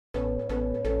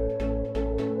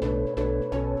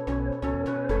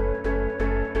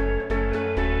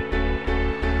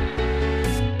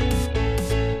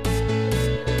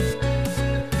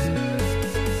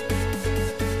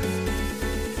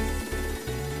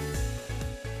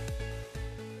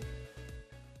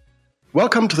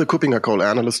Welcome to the KuppingerCole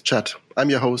Analyst Chat. I'm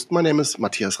your host. My name is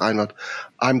Matthias Reinhardt.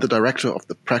 I'm the director of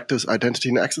the practice Identity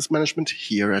and Access Management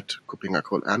here at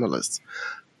KuppingerCole Analysts.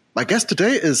 My guest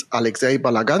today is Alexei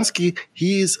Balagansky.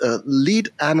 He is a lead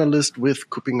analyst with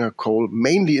KuppingerCole,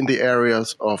 mainly in the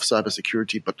areas of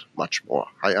cybersecurity, but much more.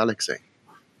 Hi, Alexei.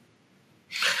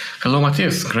 Hello,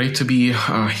 Matthias. Great to be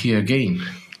here again.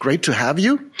 Great to have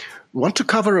you. We want to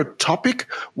cover a topic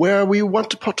where we want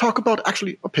to talk about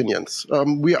actually opinions.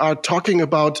 We are talking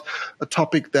about a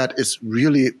topic that is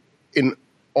really in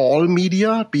all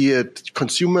media, be it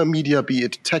consumer media, be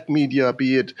it tech media,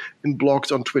 be it in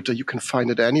blogs on Twitter. You can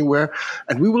find it anywhere.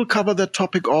 And we will cover that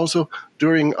topic also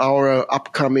during our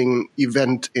upcoming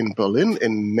event in Berlin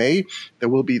in May. There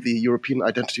will be the European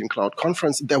Identity and Cloud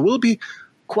Conference. There will be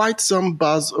quite some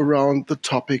buzz around the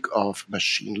topic of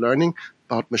machine learning,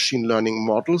 about machine learning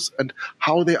models and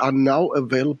how they are now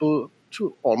available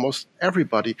to almost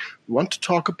everybody. We want to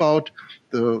talk about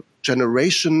the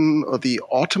generation or the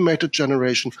automated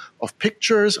generation of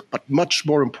pictures, but much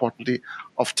more importantly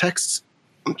of texts.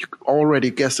 You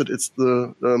already guessed it, it's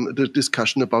the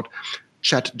discussion about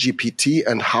ChatGPT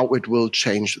and how it will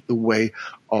change the way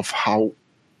of how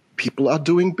people are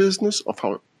doing business, of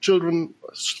how children,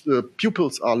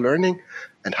 pupils are learning,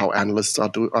 and how analysts are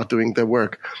doing their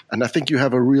work. And I think you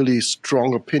have a really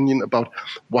strong opinion about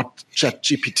what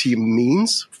ChatGPT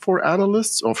means for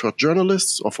analysts or for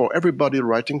journalists or for everybody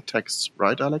writing texts,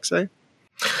 right, Alexei?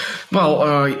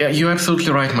 Well, you're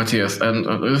absolutely right, Matthias.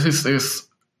 And this is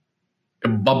a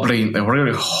bubbling, a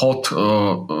really hot,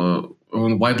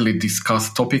 widely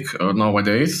discussed topic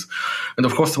nowadays. And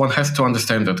of course, one has to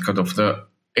understand that kind of the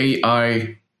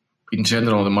AI in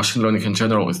general, the machine learning in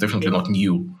general is definitely not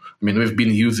new. I mean, we've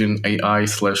been using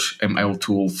AI/ML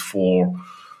tools for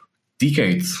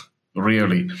decades,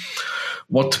 really.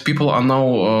 What people are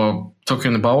now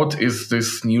talking about is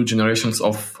this new generations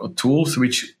of tools,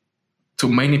 which to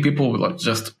many people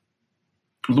just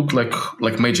look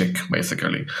like magic,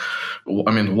 basically.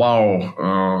 I mean,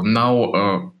 wow,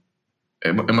 now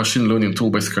a machine learning tool,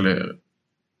 basically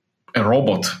a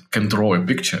robot can draw a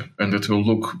picture and it will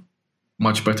look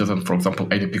much better than, for example,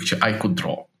 any picture I could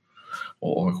draw.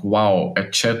 Or wow, a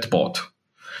chatbot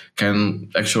can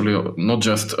actually not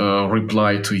just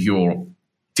reply to your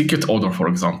ticket order, for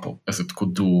example, as it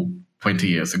could do 20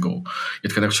 years ago.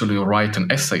 It can actually write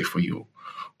an essay for you.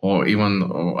 Or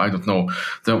even, I don't know,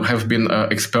 there have been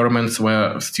experiments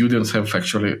where students have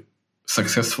actually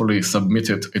successfully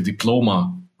submitted a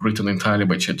diploma written entirely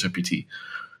by ChatGPT.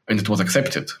 And it was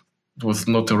accepted. It was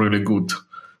not a really good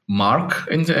mark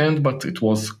in the end, but it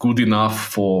was good enough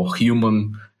for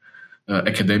human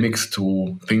academics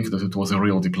to think that it was a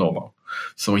real diploma.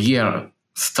 So yeah,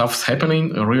 stuff's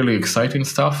happening, really exciting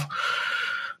stuff.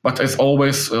 But as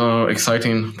always,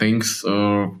 exciting things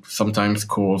sometimes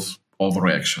cause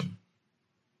overreaction.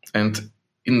 And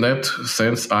in that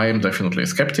sense, I am definitely a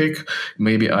skeptic.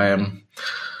 Maybe I am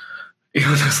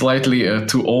even slightly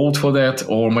too old for that,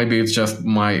 or maybe it's just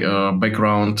my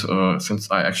background, since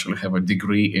I actually have a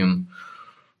degree in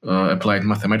applied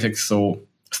mathematics, so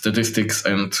statistics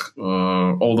and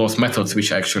all those methods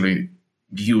which actually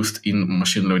used in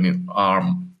machine learning are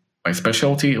my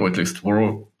specialty, or at least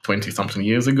were 20-something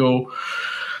years ago.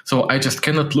 So I just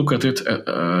cannot look at it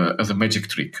as a magic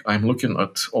trick. I'm looking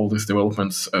at all these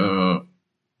developments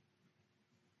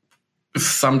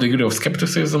some degree of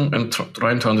skepticism and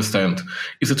trying to understand,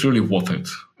 is it really worth it?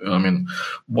 I mean,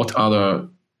 what are the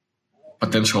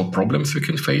potential problems we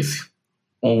can face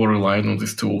over-relying on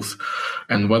these tools,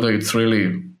 and whether it's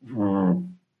really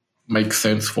makes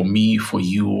sense for me, for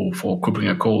you, for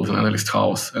KuppingerCole, an analyst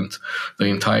house, and the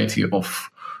entirety of,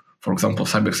 for example,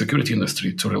 cybersecurity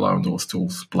industry to rely on those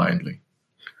tools blindly.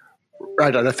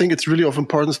 Right, and I think it's really of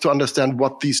importance to understand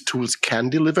what these tools can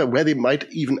deliver, where they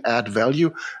might even add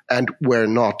value, and where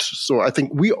not. So I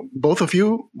think both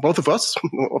of us,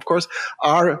 of course,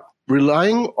 are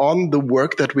relying on the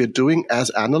work that we're doing as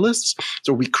analysts.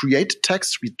 So we create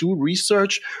text, we do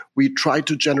research, we try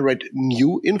to generate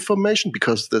new information,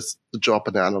 because that's the job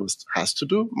an analyst has to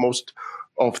do most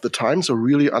of the time. So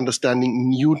really understanding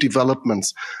new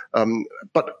developments.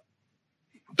 But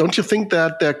don't you think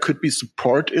that there could be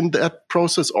support in that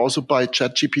process also by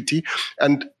ChatGPT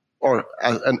and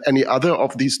any other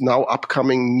of these now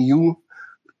upcoming new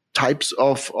types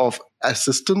of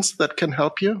assistants that can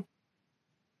help you?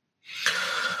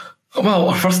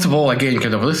 Well, first of all, again,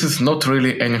 this is not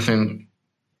really anything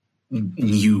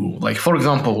new. Like, for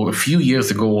example, a few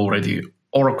years ago already,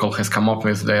 Oracle has come up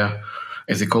with their,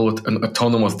 as they call it, an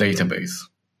autonomous database.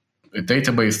 A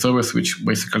database service which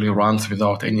basically runs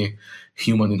without any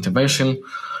human intervention.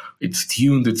 It's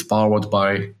tuned, it's powered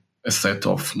by a set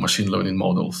of machine learning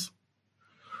models.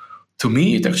 To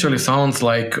me, it actually sounds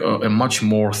like a much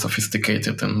more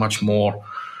sophisticated and much more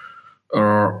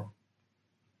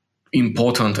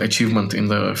important achievement in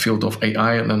the field of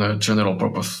AI than a general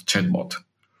purpose chatbot.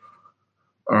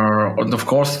 And of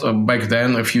course, back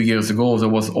then, a few years ago, there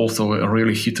was also a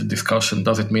really heated discussion.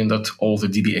 Does it mean that all the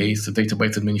DBAs, the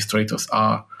database administrators,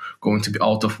 are going to be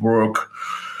out of work?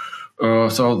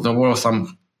 So there were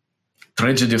some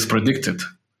tragedies predicted.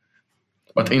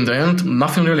 But in the end,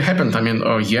 nothing really happened. I mean,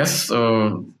 yes,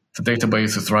 the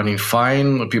database is running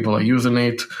fine. People are using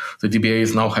it. The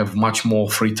DBAs now have much more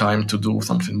free time to do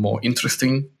something more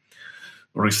interesting,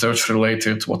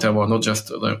 research-related, whatever, not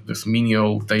just this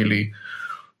menial daily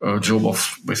job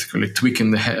of basically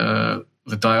tweaking the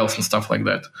dials and stuff like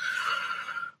that.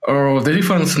 The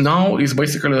difference now is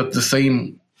basically that the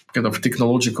same kind of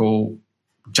technological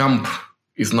jump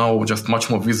is now just much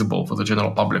more visible for the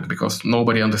general public because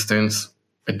nobody understands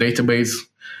a database,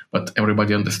 but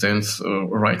everybody understands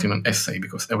writing an essay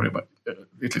because everybody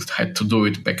at least had to do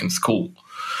it back in school.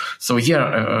 So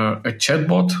yeah, a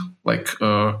chatbot like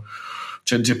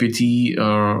ChatGPT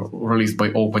released by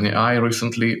OpenAI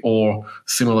recently, or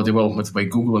similar developments by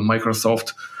Google and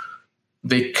Microsoft,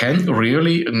 they can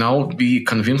really now be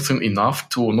convincing enough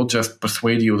to not just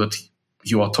persuade you that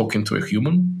you are talking to a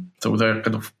human. So they're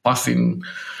kind of passing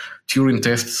Turing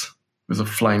tests with the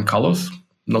flying colors,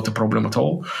 not a problem at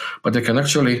all. But they can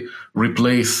actually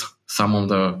replace some of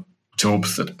the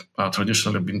jobs that are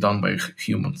traditionally been done by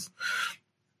humans.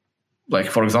 Like,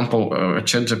 for example, a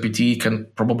ChatGPT can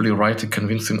probably write a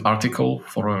convincing article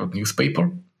for a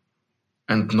newspaper,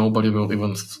 and nobody will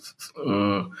even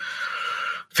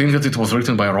think that it was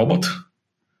written by a robot.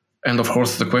 And of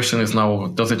course, the question is now,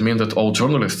 does it mean that all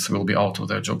journalists will be out of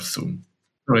their jobs soon?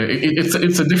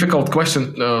 It's a difficult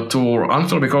question to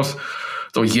answer because,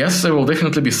 so yes, there will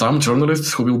definitely be some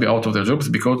journalists who will be out of their jobs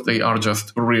because they are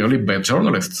just really bad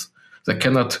journalists. They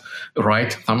cannot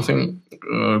write something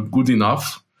good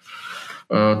enough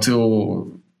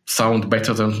to sound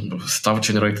better than stuff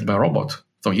generated by a robot.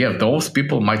 So yeah, those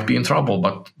people might be in trouble,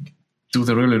 but do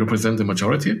they really represent the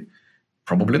majority?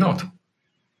 Probably not.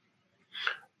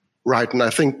 Right. And I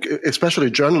think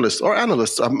especially journalists or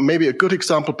analysts are maybe a good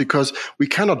example because we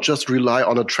cannot just rely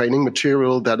on a training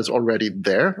material that is already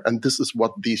there. And this is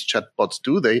what these chatbots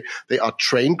do. They are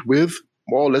trained with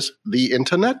more or less the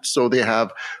internet. So they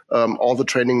have all the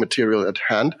training material at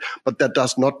hand. But that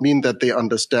does not mean that they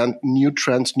understand new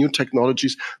trends, new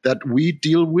technologies that we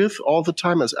deal with all the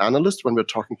time as analysts when we're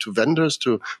talking to vendors,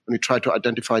 when we try to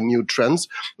identify new trends.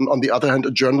 And on the other hand,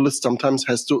 a journalist sometimes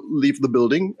has to leave the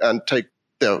building and take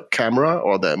their camera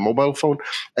or their mobile phone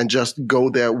and just go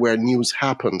there where news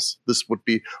happens. This would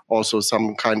be also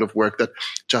some kind of work that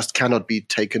just cannot be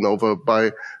taken over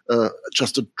by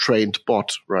just a trained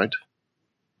bot, right?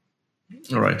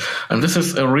 All right. And this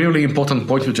is a really important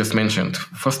point you just mentioned.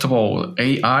 First of all,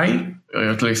 AI,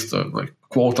 at least like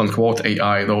quote unquote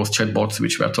AI, those chatbots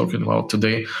which we are talking about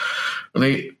today,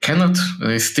 they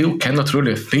still cannot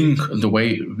really think the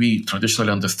way we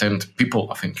traditionally understand people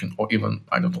are thinking, or even,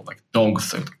 I don't know, like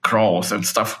dogs and crows and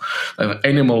stuff,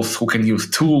 animals who can use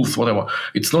tools, whatever.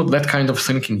 It's not that kind of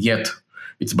thinking yet.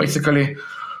 It's basically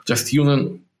just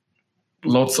using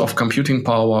lots of computing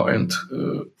power and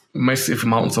massive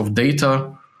amounts of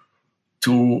data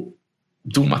to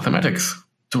do mathematics,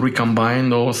 to recombine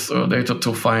those data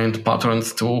to find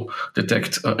patterns, to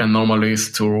detect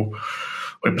anomalies, to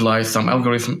apply some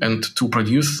algorithm and to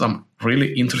produce some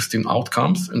really interesting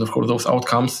outcomes. And of course, those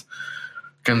outcomes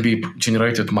can be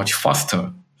generated much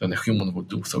faster than a human would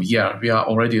do. So yeah, we are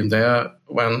already in there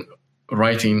when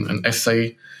writing an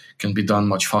essay can be done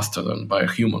much faster than by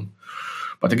a human.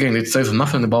 But again, it says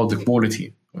nothing about the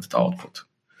quality of the output.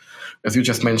 As you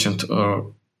just mentioned,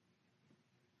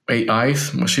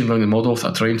 AIs, machine learning models,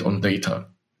 are trained on data,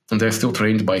 and they're still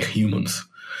trained by humans.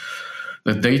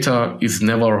 The data is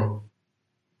never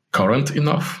current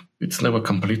enough. It's never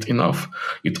complete enough.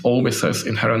 It always has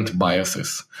inherent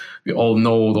biases. We all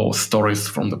know those stories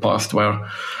from the past where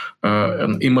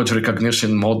an image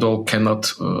recognition model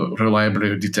cannot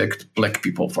reliably detect black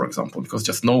people, for example, because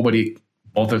just nobody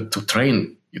bothered to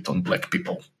train it on black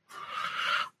people.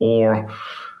 Or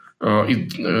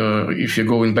if you're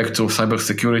going back to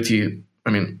cybersecurity, I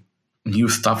mean, new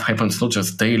stuff happens not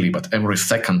just daily, but every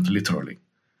second, literally.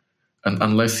 And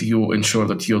unless you ensure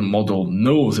that your model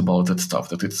knows about that stuff,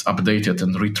 that it's updated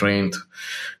and retrained,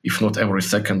 if not every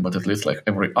second, but at least like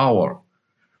every hour,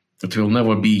 it will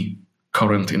never be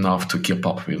current enough to keep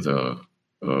up with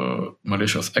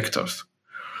malicious actors.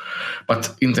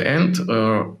 But in the end,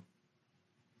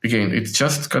 again, it's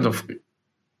just kind of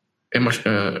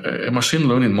a machine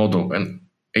learning model and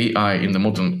AI in the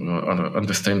modern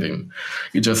understanding,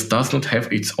 it just does not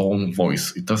have its own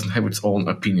voice. It doesn't have its own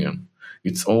opinion.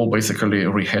 It's all basically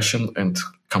rehashing and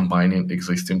combining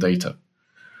existing data.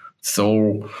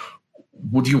 So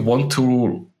would you want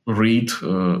to read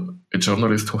a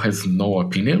journalist who has no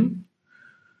opinion?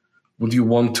 Would you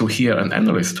want to hear an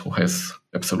analyst who has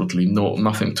absolutely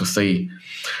nothing to say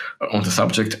on the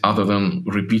subject other than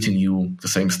repeating you the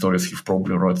same stories you've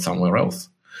probably read somewhere else?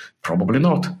 Probably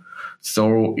not.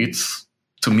 So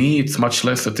to me, it's much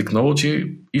less a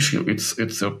technology issue.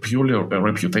 It's a purely a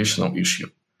reputational issue.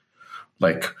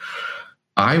 Like,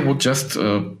 I would just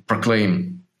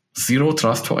proclaim zero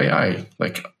trust for AI.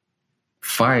 Like,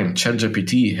 fine,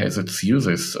 ChatGPT has its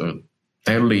uses,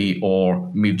 Telly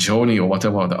or Midjourney or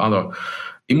whatever the other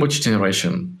image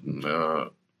generation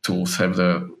tools have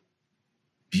the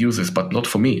uses, but not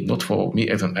for me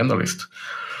as an analyst.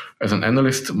 As an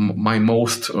analyst, my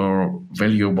most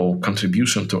valuable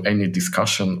contribution to any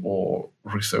discussion or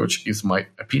research is my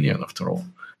opinion, after all,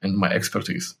 and my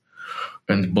expertise.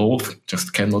 And both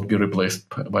just cannot be replaced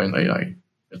by an AI,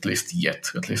 at least yet.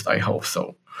 At least I hope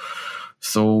so.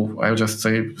 So I just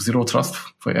say zero trust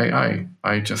for AI.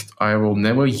 I will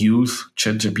never use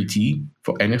ChatGPT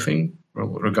for anything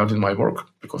regarding my work,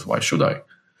 because why should I?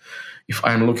 If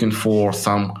I'm looking for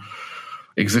some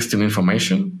existing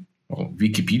information, well,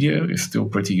 Wikipedia is still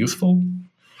pretty useful.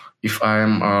 If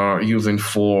I'm using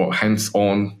for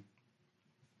hands-on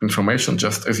information,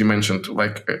 just as you mentioned,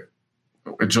 like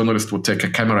a journalist would take a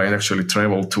camera and actually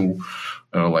travel to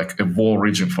like a war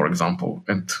region, for example,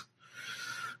 and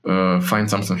find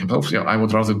something himself. Yeah, I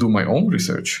would rather do my own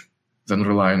research than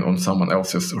relying on someone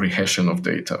else's rehashing of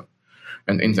data.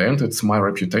 And in the end, it's my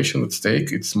reputation at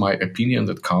stake. It's my opinion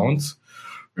that counts.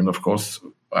 And of course,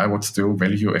 I would still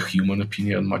value a human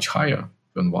opinion much higher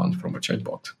than one from a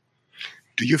chatbot.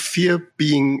 Do you fear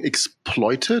being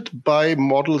exploited by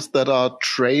models that are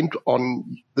trained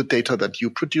on the data that you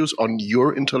produce, on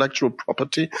your intellectual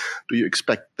property? Do you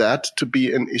expect that to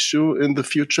be an issue in the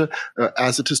future?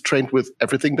 As it is trained with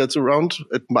everything that's around,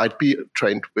 it might be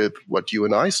trained with what you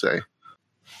and I say.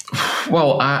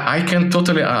 Well, I can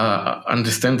totally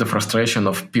understand the frustration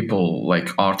of people like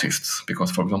artists, because,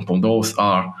 for example, those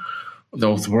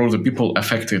were the people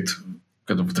affected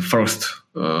kind of the first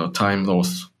time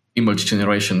those image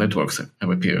generation networks have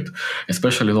appeared,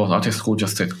 especially those artists who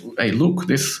just said, hey, look,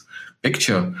 this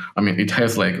picture, I mean, it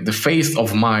has like the face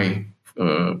of my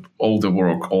older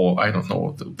work, or I don't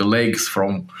know, the legs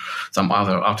from some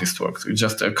other artist's work. It's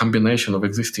just a combination of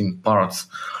existing parts.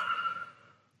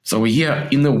 So yeah,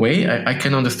 in a way, I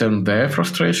can understand their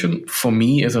frustration. For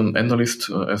me as an analyst,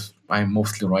 as I'm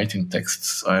mostly writing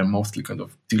texts, I'm mostly kind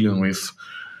of dealing with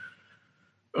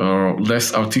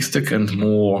less artistic and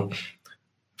more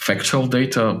factual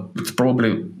data. It's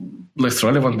probably less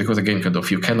relevant because, again, kind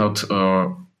of you cannot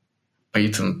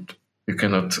patent, you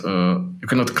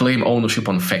cannot claim ownership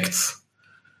on facts.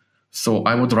 So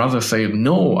I would rather say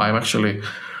no.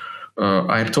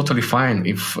 I'm totally fine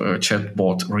if a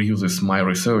chatbot reuses my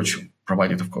research,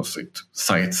 provided, of course, it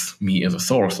cites me as a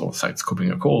source or cites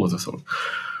copying a call as a source.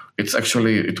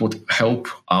 It would help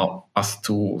us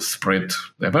to spread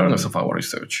the awareness of our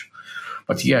research.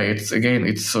 But yeah, it's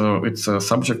a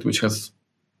subject which has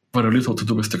very little to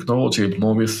do with technology, and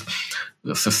more with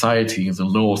the society, the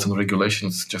laws and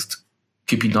regulations just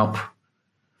keeping up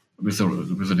with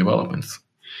the developments.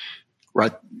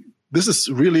 Right. This is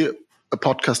really a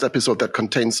podcast episode that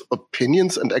contains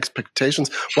opinions and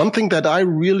expectations. One thing that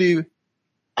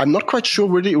I'm not quite sure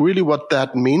really what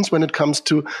that means when it comes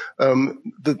to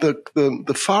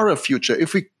the far future.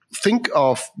 If we think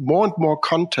of more and more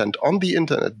content on the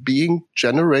internet being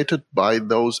generated by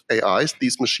those AIs,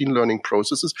 these machine learning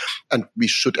processes, and we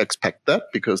should expect that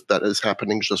because that is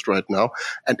happening just right now.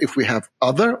 And if we have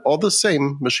other or the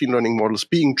same machine learning models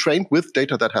being trained with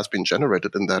data that has been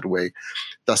generated in that way,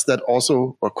 does that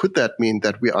also, or could that mean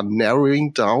that we are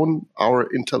narrowing down our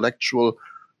intellectual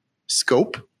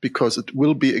scope, because it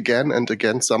will be again and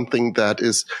again something that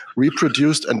is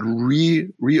reproduced and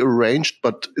rearranged,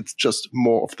 but it's just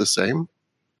more of the same?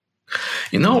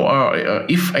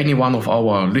 If any one of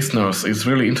our listeners is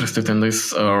really interested in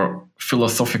these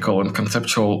philosophical and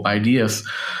conceptual ideas,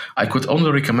 I could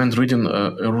only recommend reading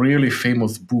a really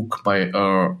famous book by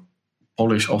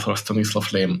Polish author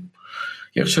Stanisław Lem.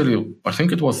 He actually, I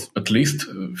think it was at least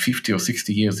 50 or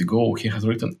 60 years ago, he has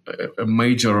written a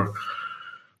major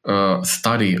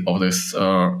study of this.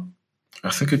 I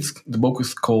think the book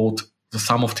is called The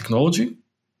Sum of Technology.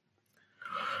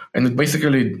 And it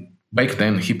basically, back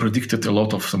then, he predicted a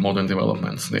lot of the modern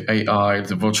developments, the AI,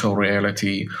 the virtual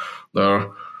reality,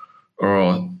 the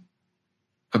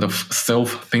kind of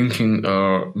self-thinking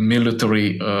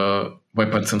military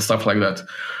weapons and stuff like that.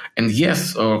 And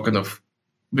yes, kind of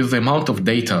with the amount of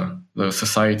data the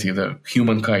society, the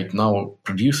humankind now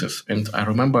produces, and I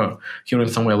remember hearing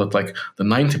somewhere that like the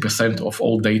 90% of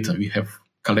all data we have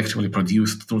collectively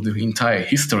produced through the entire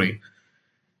history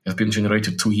has been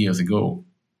generated 2 years ago.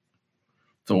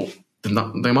 So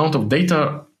the amount of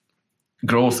data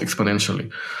grows exponentially.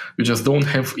 We just don't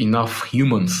have enough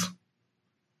humans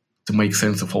to make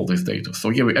sense of all this data. So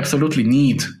yeah, we absolutely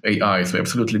need AIs, we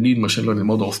absolutely need machine learning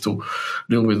models to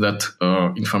deal with that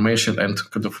information and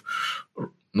kind of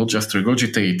not just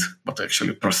regurgitate, but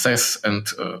actually process and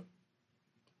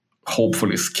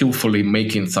hopefully skillfully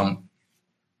making some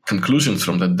conclusions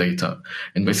from that data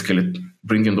and basically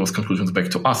bringing those conclusions back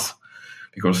to us,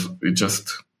 because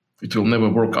it will never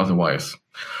work otherwise.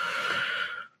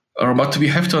 But we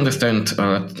have to understand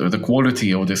the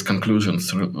quality of these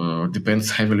conclusions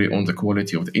depends heavily on the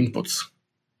quality of the inputs.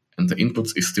 And the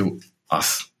inputs is still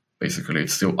us, basically.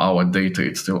 It's still our data,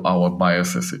 it's still our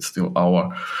biases, it's still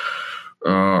our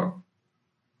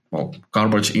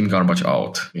garbage in, garbage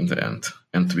out in the end.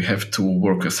 And we have to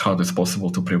work as hard as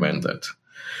possible to prevent that.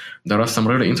 There are some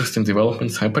really interesting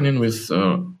developments happening with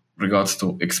regards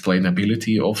to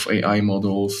explainability of AI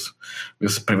models,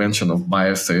 with prevention of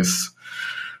biases,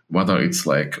 whether it's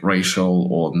like racial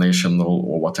or national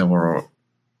or whatever, or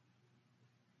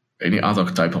any other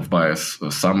type of bias.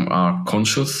 Some are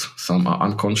conscious, some are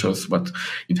unconscious, but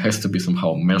it has to be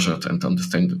somehow measured and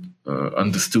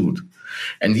understood.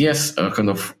 And yes,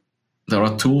 there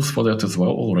are tools for that as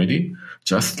well already,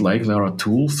 just like there are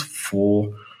tools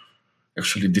for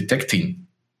actually detecting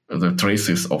the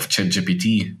traces of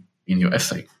ChatGPT in your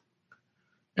essay.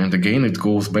 And again, it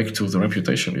goes back to the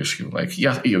reputation issue. Like,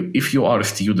 yeah, if you are a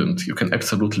student, you can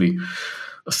absolutely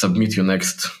submit your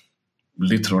next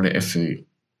literary essay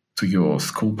to your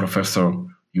school professor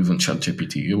using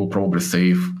ChatGPT. You will probably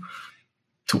save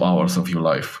 2 hours of your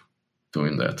life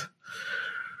doing that.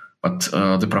 But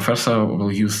the professor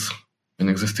will use an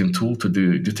existing tool to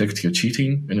detect your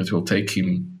cheating, and it will take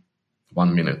him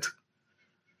 1 minute.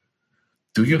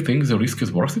 Do you think the risk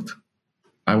is worth it?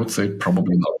 I would say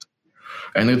probably not.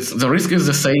 And the risk is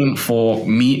the same for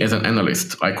me as an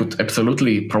analyst. I could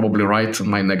absolutely probably write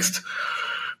my next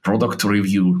product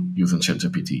review using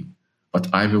ChatGPT, but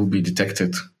I will be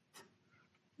detected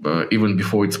even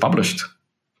before it's published.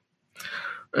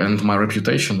 And my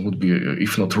reputation would be,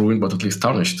 if not ruined, but at least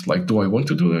tarnished. Like, do I want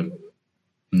to do it?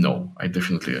 No, I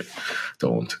definitely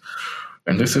don't.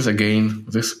 And this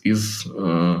is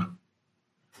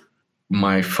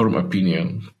my firm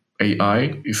opinion.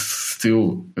 AI is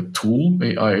still a tool.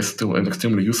 AI is still an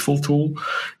extremely useful tool.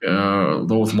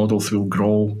 Those models will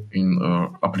grow in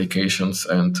applications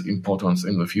and importance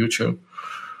in the future.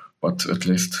 But at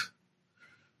least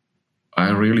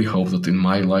I really hope that in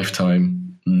my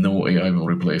lifetime, no AI will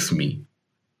replace me.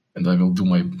 And I will do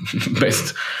my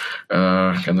best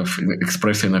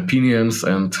expressing opinions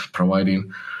and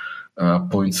providing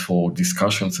points for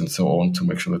discussions and so on to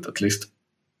make sure that at least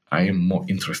I am more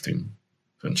interesting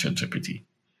than ChatGPT.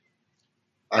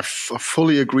 I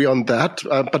fully agree on that.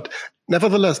 But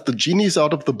nevertheless, the genie's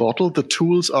out of the bottle. The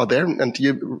tools are there. And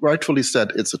you rightfully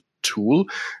said it's a tool.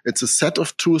 It's a set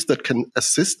of tools that can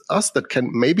assist us, that can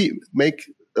maybe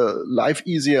make life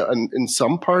easier in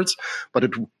some parts, but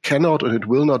it cannot and it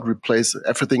will not replace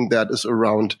everything that is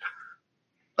around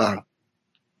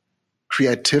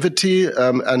creativity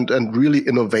and really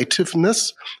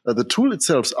innovativeness. The tool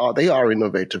itself they are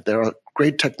innovative. There are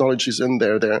great technologies in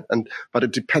there, but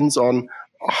it depends on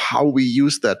how we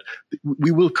use that.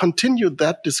 We will continue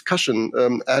that discussion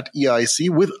at EIC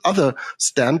with other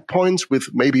standpoints, with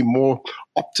maybe more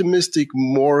optimistic,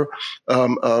 more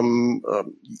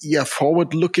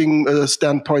forward-looking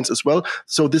standpoints as well.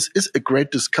 So this is a great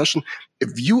discussion.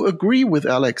 If you agree with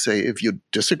Alexei, if you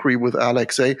disagree with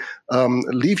Alexei,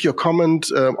 leave your comment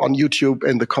on YouTube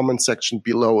in the comment section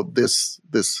below this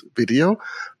video.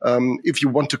 If you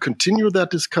want to continue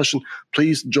that discussion,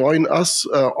 please join us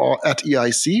at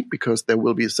EIC, because there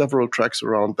will be several tracks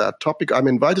around that topic. I'm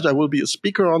invited. I will be a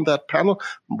speaker on that panel.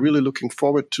 I'm really looking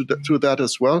forward to that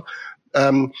as well.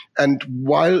 And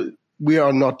while we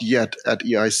are not yet at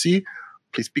EIC,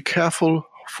 please be careful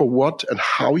for what and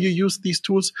how you use these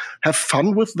tools. Have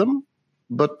fun with them,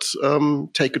 but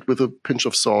take it with a pinch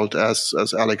of salt, as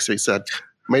Alexei said.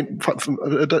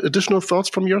 Additional thoughts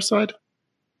from your side?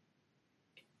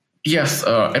 Yes,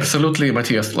 absolutely,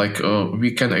 Matthias.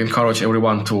 We can encourage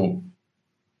everyone to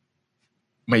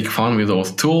make fun with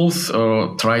those tools,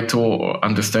 try to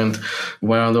understand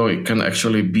whether it can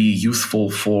actually be useful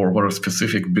for very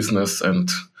specific business and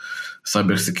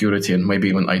cybersecurity and maybe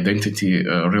even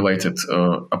identity-related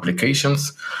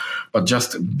applications, but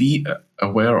just be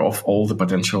aware of all the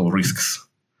potential risks.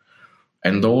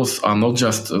 And those are not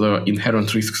just the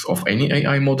inherent risks of any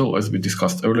AI model, as we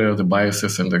discussed earlier, the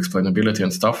biases and the explainability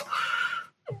and stuff.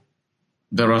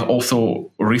 There are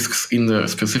also risks in the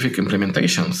specific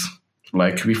implementations.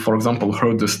 Like we, for example,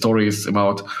 heard the stories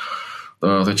about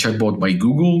the chatbot by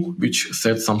Google, which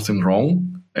said something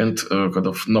wrong and kind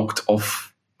of knocked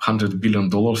off $100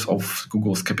 billion of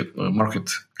Google's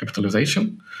market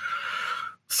capitalization.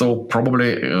 So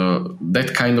probably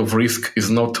that kind of risk is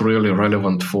not really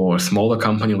relevant for a smaller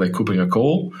company like Cooper &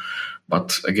 Cole.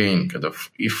 But again, kind of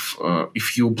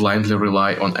if you blindly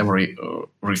rely on every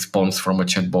response from a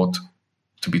chatbot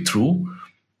to be true,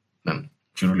 then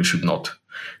you really should not.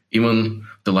 Even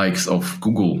the likes of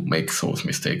Google make those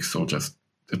mistakes. So just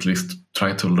at least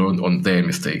try to learn on their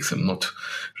mistakes and not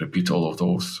repeat all of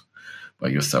those by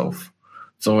yourself.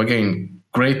 So again,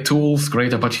 great tools,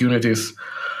 great opportunities,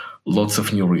 lots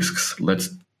of new risks. Let's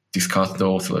discuss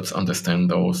those, let's understand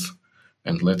those,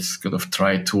 and let's kind of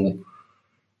try to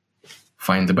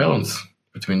find the balance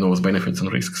between those benefits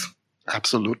and risks.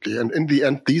 Absolutely. And in the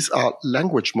end, these are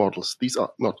language models. These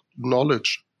are not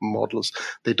knowledge models.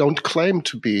 They don't claim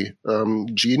to be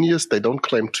genius. They don't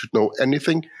claim to know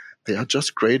anything. They are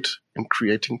just great in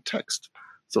creating text.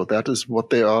 So that is what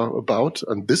they are about.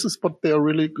 And this is what they are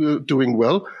really doing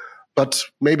well. But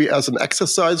maybe as an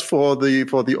exercise for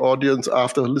the audience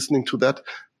after listening to that,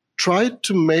 try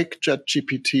to make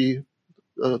ChatGPT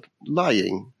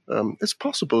lying. It's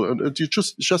possible, and you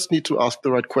just need to ask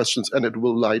the right questions, and it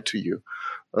will lie to you.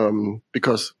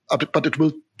 But it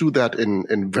will do that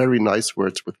in very nice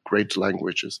words with great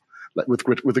languages,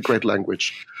 with a great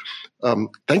language.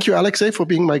 Thank you, Alexei, for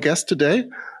being my guest today.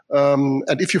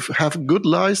 And if you have good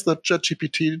lies that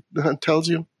ChatGPT tells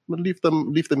you, leave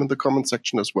them in the comment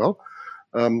section as well.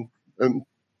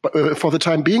 But for the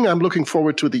time being, I'm looking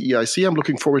forward to the EIC. I'm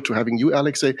looking forward to having you,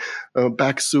 Alexei,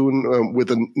 back soon with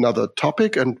another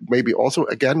topic and maybe also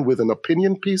again with an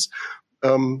opinion piece.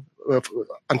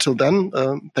 Until then,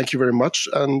 thank you very much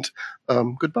and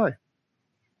goodbye.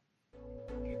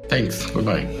 Thanks.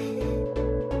 Goodbye.